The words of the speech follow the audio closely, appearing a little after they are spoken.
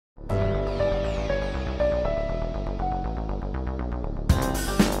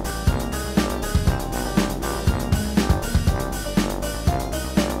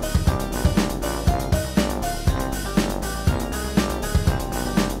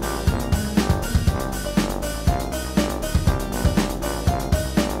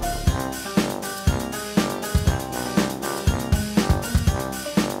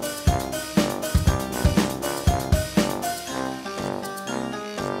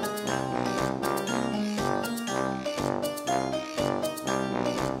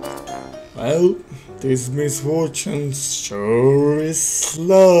Well, this misfortune sure is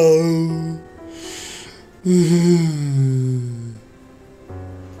slow.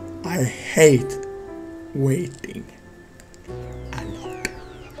 I hate waiting a lot.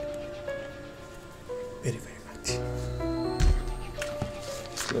 Very, very much.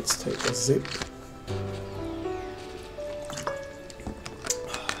 Let's take a sip.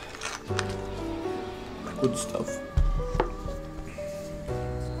 Good stuff.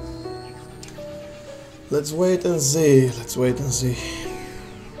 Let's wait and see. Let's wait and see.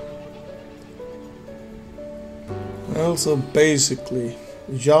 Well, so basically,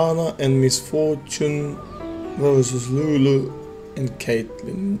 Jana and Misfortune versus Lulu and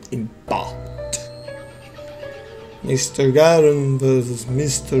Caitlyn in bot. Mr. Garen versus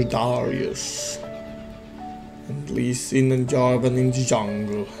Mr. Darius. And Lee Sin and Jarvan in the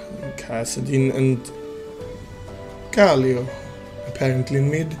jungle. And Cassidy and Galio apparently in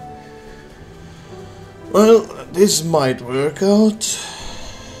mid. Well, this might work out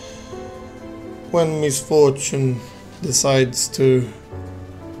when Misfortune decides to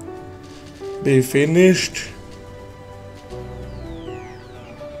be finished.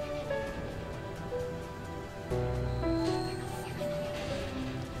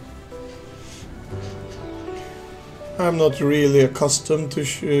 I'm not really accustomed to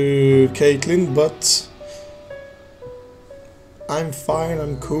Caitlyn, but I'm fine,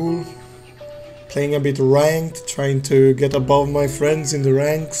 I'm cool. Playing a bit ranked, trying to get above my friends in the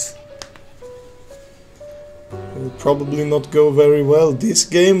ranks. Will probably not go very well this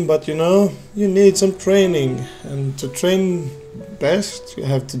game, but you know, you need some training. And to train best, you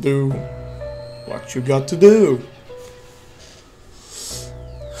have to do what you got to do.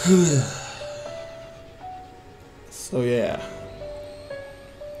 So yeah.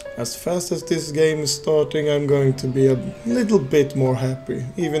 As fast as this game is starting, I'm going to be a little bit more happy,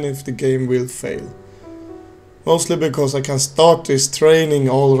 even if the game will fail. Mostly because I can start this training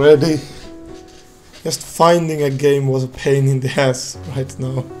already. Just finding a game was a pain in the ass right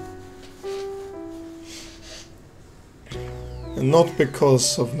now. And not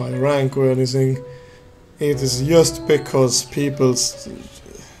because of my rank or anything. It is just because people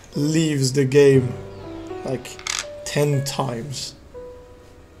leaves the game like 10 times.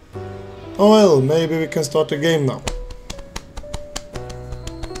 Oh well, maybe we can start the game now.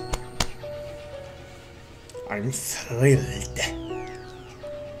 I'm thrilled.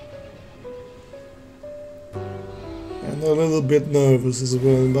 And a little bit nervous as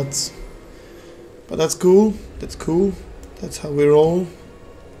well, but that's cool. That's cool. That's how we roll.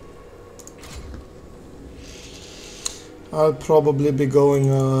 I'll probably be going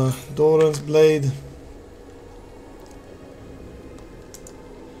Doran's Blade.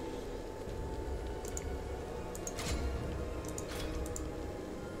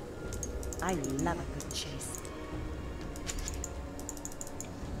 I love a good chase.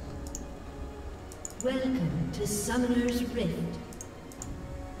 Welcome to Summoner's Rift.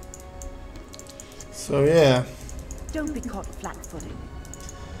 So yeah. Don't be caught flat-footed.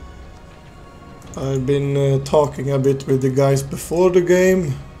 I've been talking a bit with the guys before the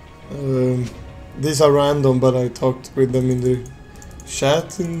game. These are random, but I talked with them in the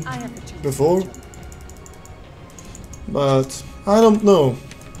chat before. But I don't know.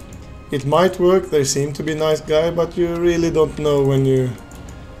 It might work, they seem to be nice guy, but you really don't know when you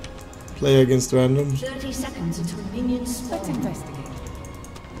play against randoms. 30 seconds until minions spawn. Let's investigate.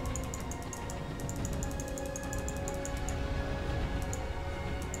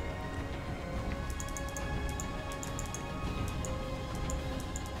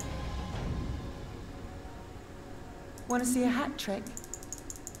 Want to see a hat trick?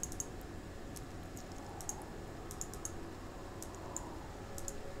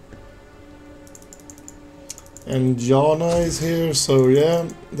 And Jana is here, so yeah,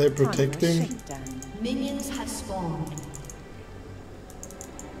 they're protecting. Minions have spawned.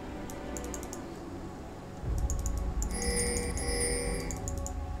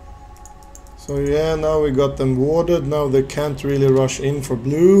 So yeah, now we got them warded, now they can't really rush in for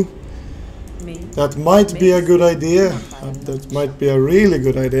blue. That might be a good idea, that might be a really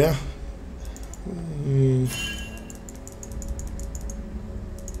good idea.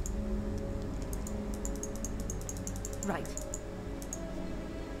 Right.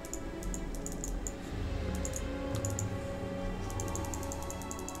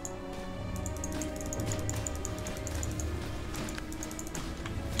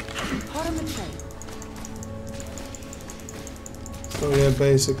 Hot on the train. So yeah,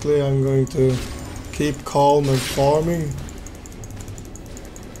 basically I'm going to keep calm and farming.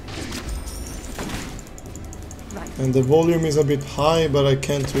 Right. And the volume is a bit high, but I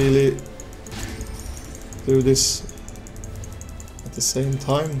can't really do this at the same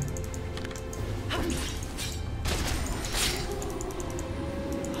time.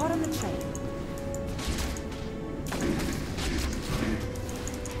 Hot on the trail.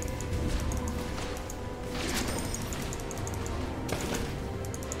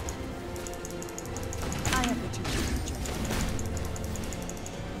 I have the truth.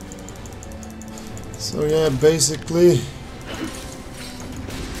 So yeah, basically...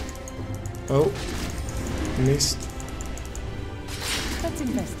 Oh, missed. Let's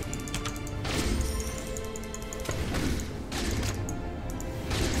investigate.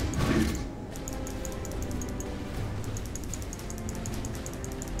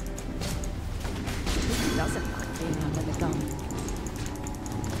 Who doesn't like being under the gun?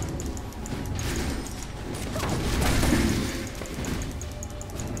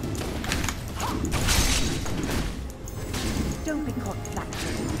 Don't be caught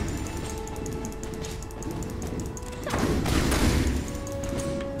flat-footed.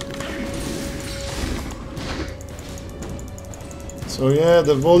 So yeah,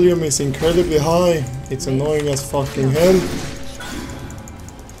 the volume is incredibly high. It's annoying as fucking hell.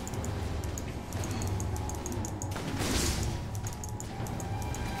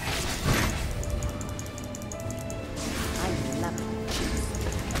 I love it.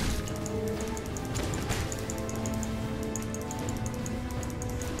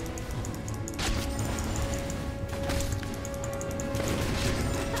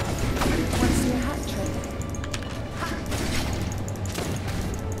 Want to see a hat trick?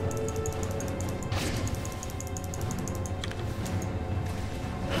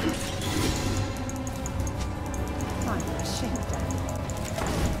 Fine, a shake down.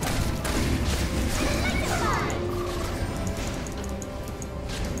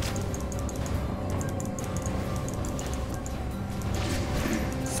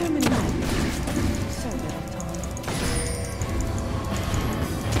 So many men, so little time.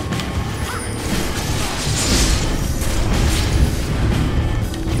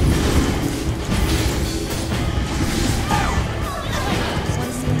 Want to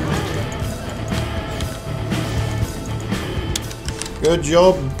see a hat trick? Good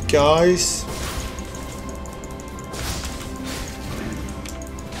job, guys.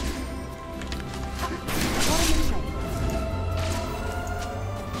 Hot on the trail.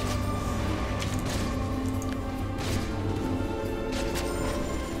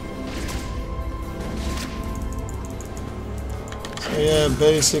 So yeah,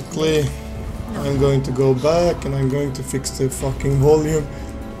 basically I'm going to go back and I'm going to fix the fucking volume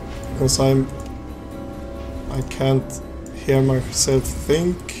because I can't hear myself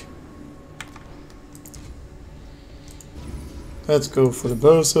think. Let's go for the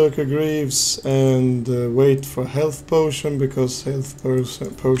Berserker Greaves and wait for health potion because health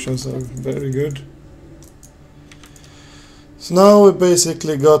potions are very good. So now we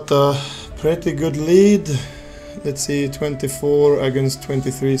basically got a pretty good lead. Let's see, 24 against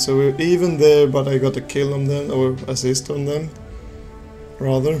 23, so we're even there, but I got a kill on them, or assist on them,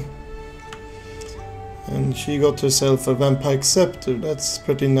 rather. And she got herself a Vampire Scepter, that's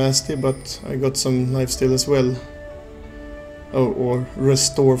pretty nasty, but I got some lifesteal as well. Oh, or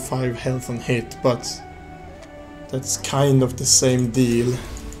restore 5 health on hit, but that's kind of the same deal.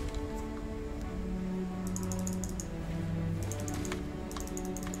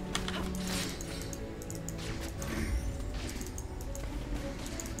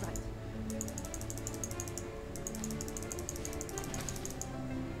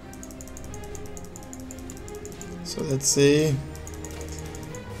 So let's see.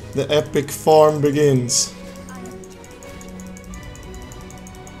 The epic farm begins.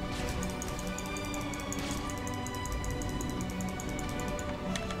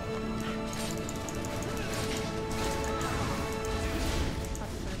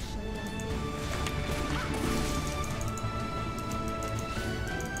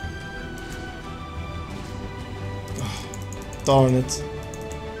 Darn it.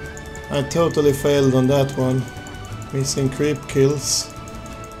 I totally failed on that one. Missing creep kills.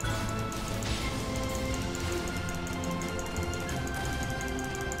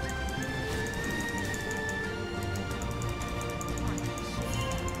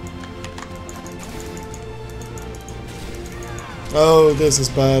 Oh, this is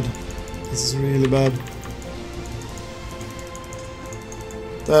bad. This is really bad.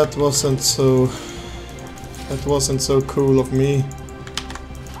 That wasn't so cool of me.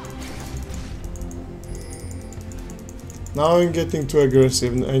 Now I'm getting too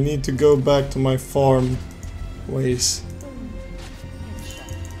aggressive. I need to go back to my farm ways.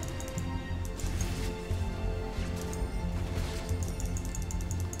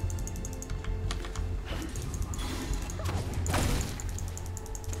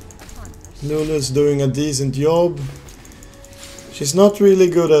 Lulu's doing a decent job. She's not really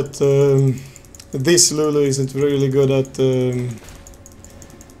good at... this Lulu isn't really good at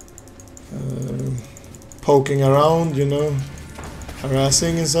poking around, you know,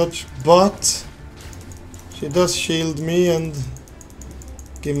 harassing and such, but she does shield me and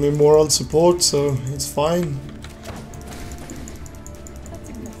give me moral support, so it's fine.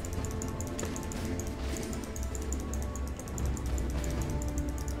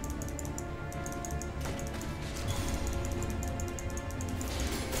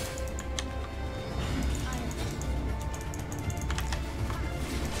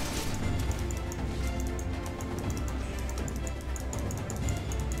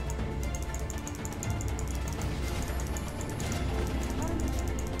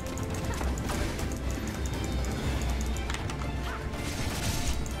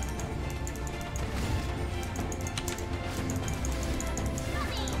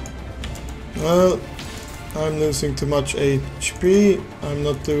 Well, I'm losing too much HP. I'm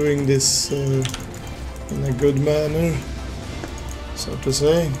not doing this in a good manner, so to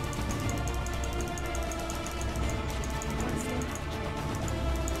say.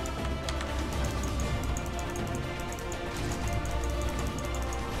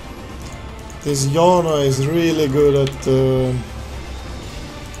 This Yana is really good at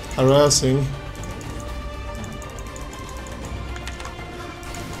harassing.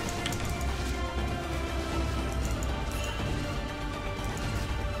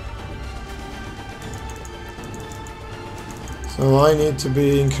 So I need to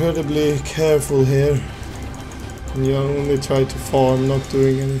be incredibly careful here. And you only try to farm, not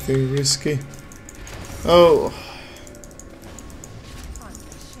doing anything risky. Oh!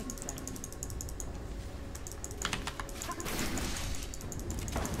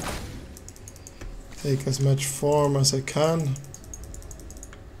 Take as much farm as I can.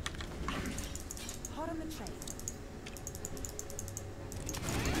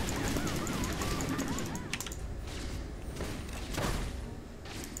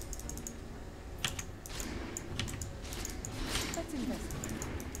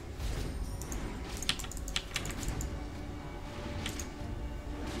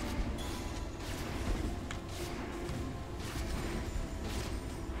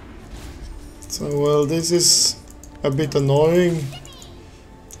 So, well, this is a bit annoying.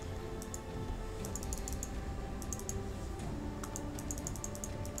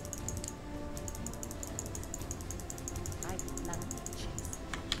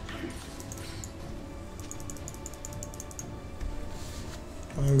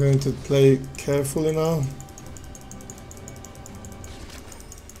 I'm going to play carefully now.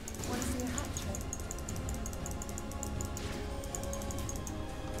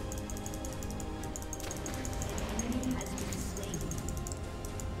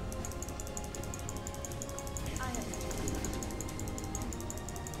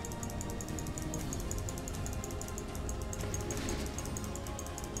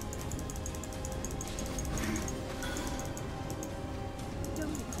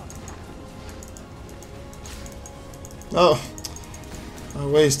 Oh, I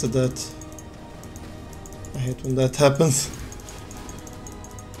wasted that. I hate when that happens.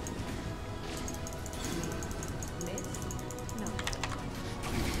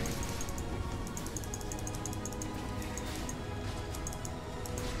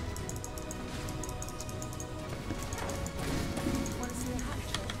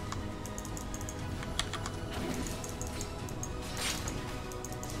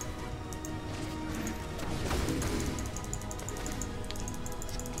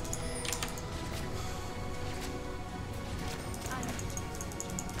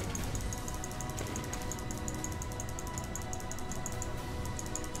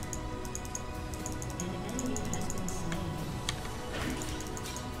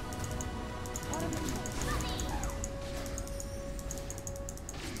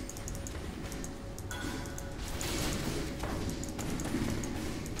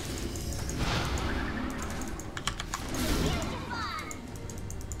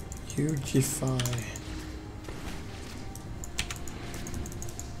 Hugify.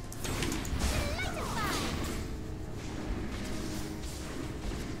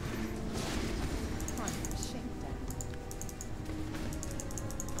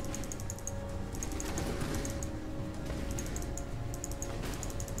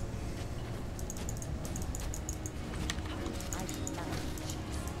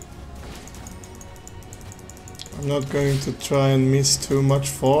 I'm not going to try and miss too much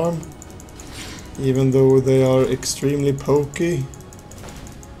farm, even though they are extremely pokey.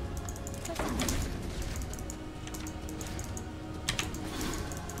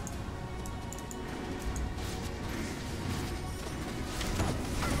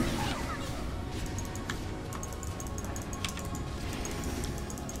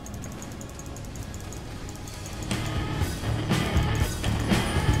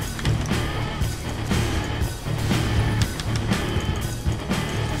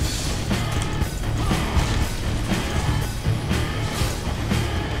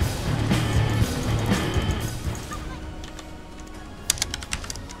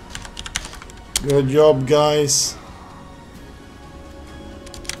 Good job, guys.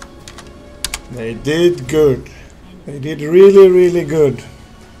 They did good. They did really, really good.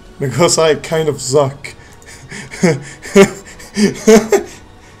 Because I kind of suck.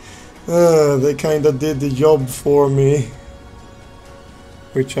 They kind of did the job for me.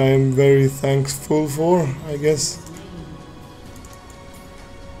 Which I am very thankful for, I guess.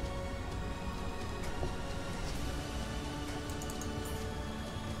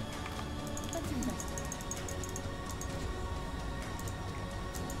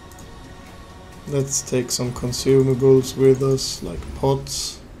 Let's take some consumables with us, like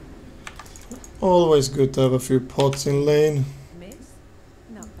pots. Always good to have a few pots in lane. Miss?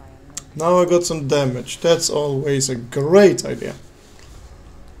 Not by a moment. Now I got some damage. That's always a great idea.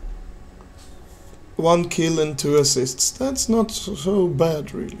 1 kill and 2 assists. That's not so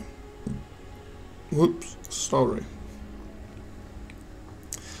bad, really. Whoops, sorry.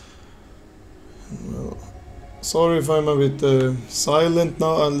 Well, sorry if I'm a bit silent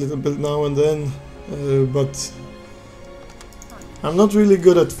now, a little bit now and then, but I'm not really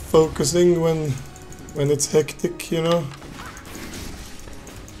good at focusing when it's hectic, you know.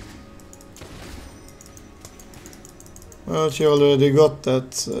 Well, she already got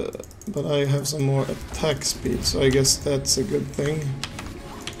that, but I have some more attack speed, so I guess that's a good thing.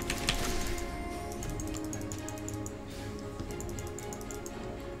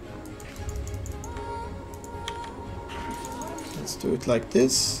 Let's do it like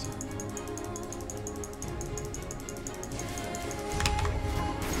this.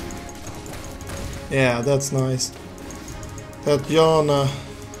 Yeah, that's nice. That Jana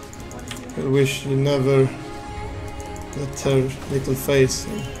will wish you never let her little face.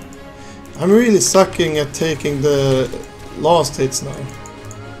 I'm really sucking at taking the last hits now.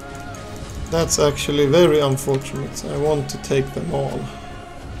 That's actually very unfortunate. I want to take them all.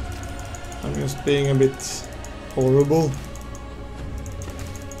 I'm just being a bit horrible.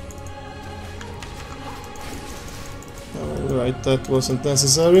 Alright, that wasn't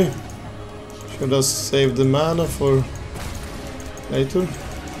necessary. Should have saved the mana for later.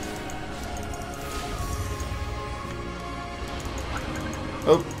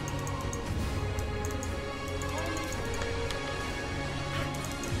 Oh.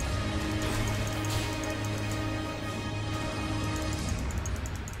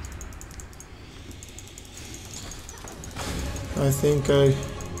 I think I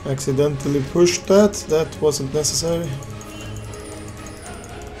accidentally pushed that. That wasn't necessary.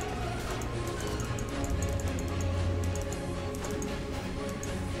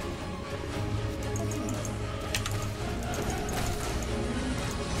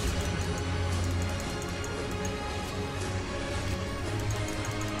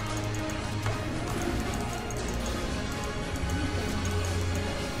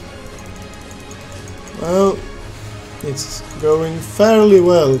 Well, it's going fairly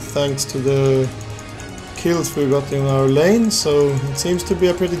well thanks to the kills we got in our lane, so it seems to be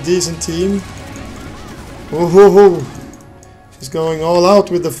a pretty decent team. Woohoo! She's going all out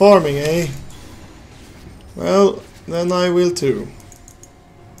with the farming, eh? Well, then I will too.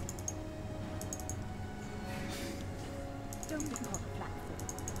 Don't be caught flat-footed.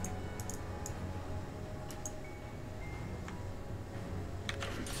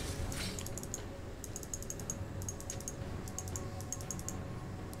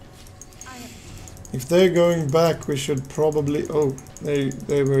 If they're going back, we should probably... Oh, they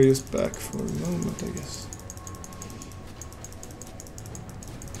were just back for a moment, I guess.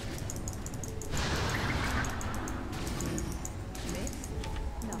 Miss?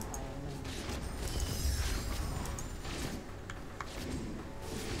 Not by a moment.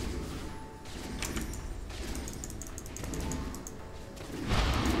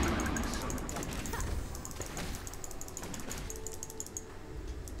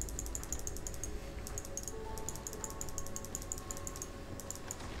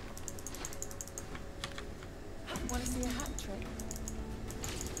 Want to see a hat trick?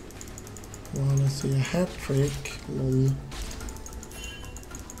 Wanna see a hat trick? Lol.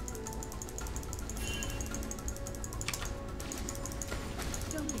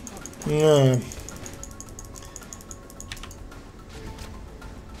 Don't be caught flat. Yeah.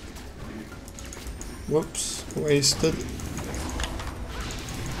 Whoops, wasted.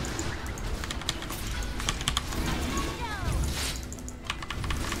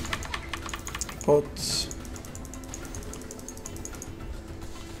 Pots.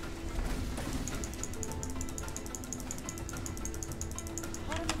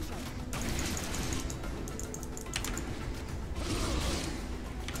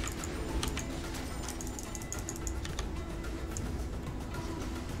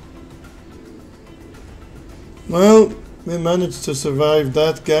 Well, we managed to survive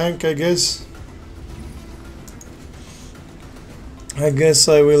that gank, I guess. I guess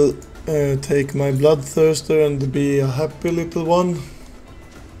I will take my Bloodthirster and be a happy little one.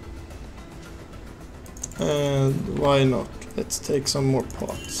 And why not? Let's take some more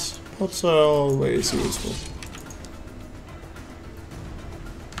pots. Pots are always useful.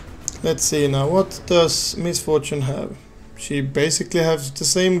 Let's see now, what does Misfortune have? She basically has the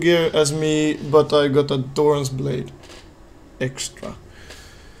same gear as me, but I got a Doran's Blade extra.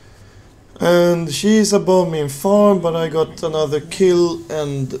 And she's above me in farm, but I got another kill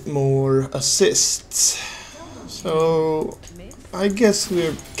and more assists. So I guess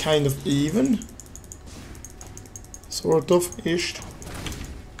we're kind of even. Sort of, ish.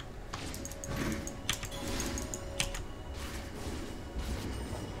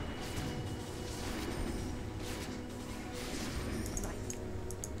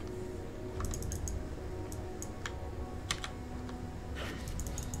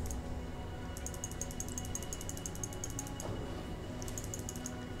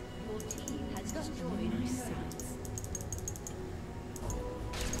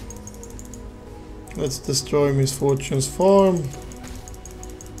 Let's destroy Misfortune's farm.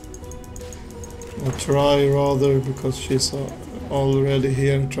 Or try rather, because she's already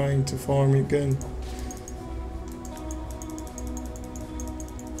here trying to farm again.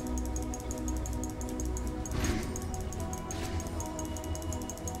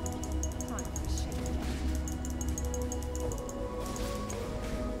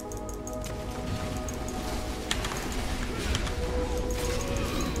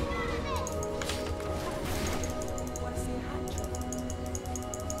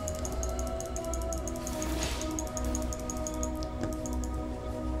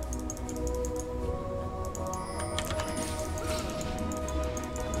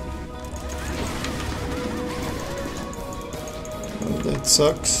 That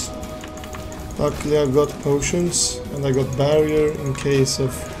sucks. Luckily I got potions and I got barrier in case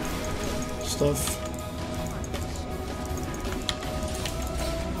of stuff.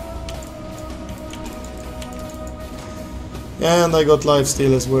 And I got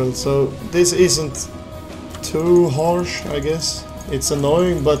lifesteal as well, so this isn't too harsh, I guess. It's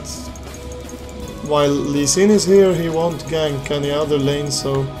annoying, but while Lee Sin is here, he won't gank any other lane,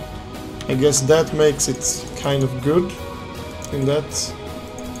 so I guess that makes it kind of good in that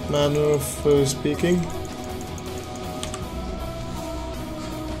manner of speaking.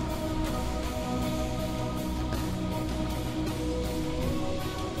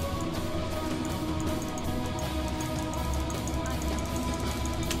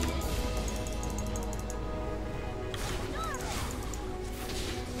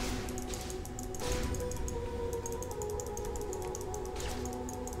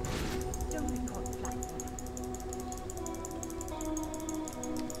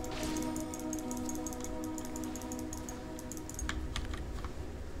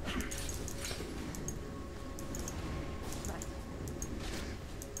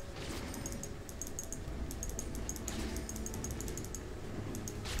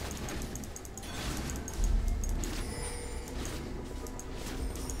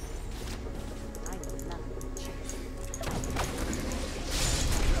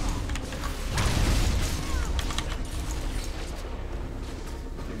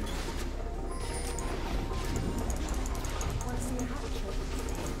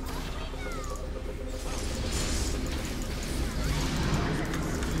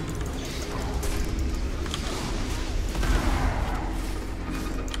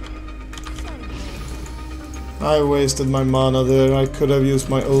 I wasted my mana there, I could have used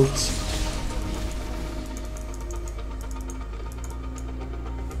my ult.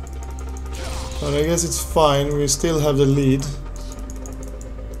 But I guess it's fine, we still have the lead.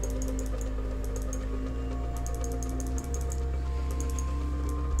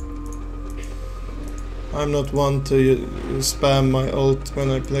 I'm not one to spam my ult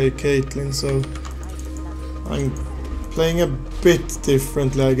when I play Caitlyn, so I'm playing a bit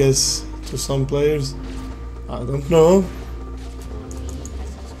differently, I guess, to some players. I don't know.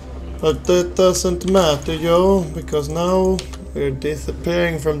 But that doesn't matter, yo, because now we're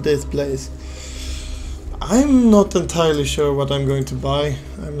disappearing from this place. I'm not entirely sure what I'm going to buy.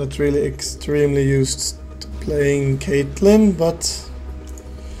 I'm not really extremely used to playing Caitlyn, but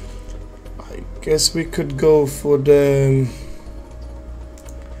I guess we could go for the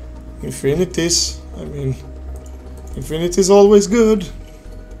Infinities. I mean, Infinity is always good.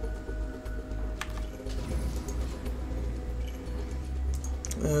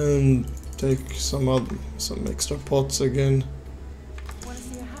 And take some extra pots again.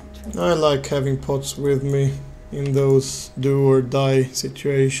 I like having pots with me in those do or die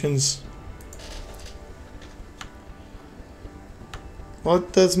situations.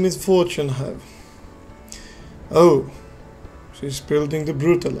 What does Misfortune have? Oh, she's building the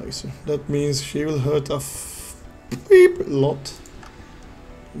brutalizer. That means she will hurt a lot.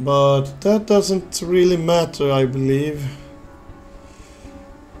 But that doesn't really matter, I believe.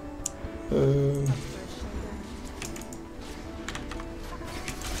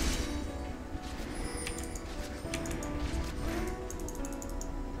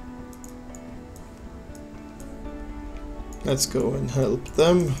 Let's go and help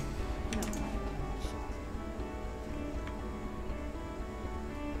them.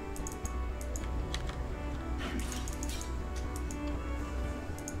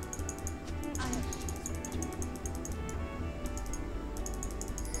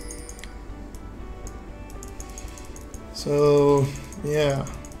 So, yeah.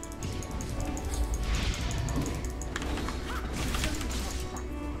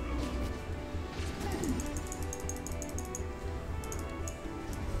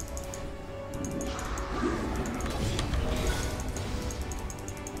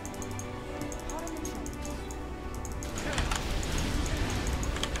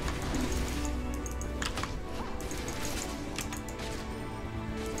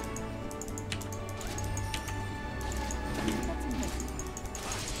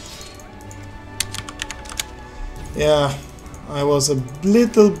 Yeah, I was a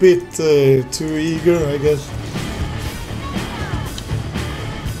little bit too eager, I guess.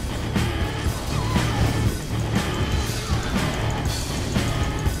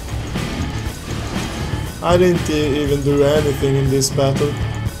 I didn't even do anything in this battle.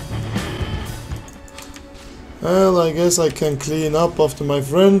 Well, I guess I can clean up after my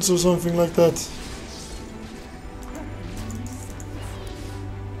friends or something like that.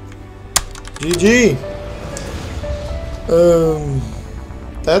 GG!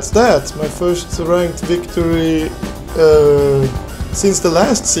 That's that. My first ranked victory since the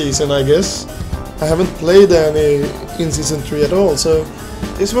last season, I guess. I haven't played any in Season 3 at all, so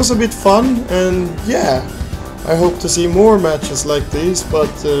this was a bit fun, and yeah, I hope to see more matches like this,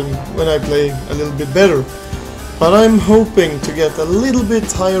 but when I play a little bit better. But I'm hoping to get a little bit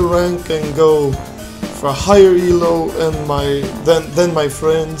higher rank and go for a higher elo and than my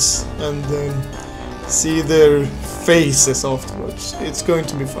friends, and see their faces afterwards. It's going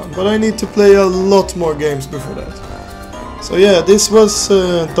to be fun, but I need to play a lot more games before that. So yeah, this was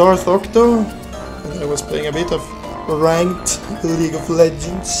Darth Octo, and I was playing a bit of ranked League of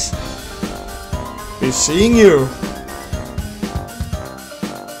Legends. Be seeing you!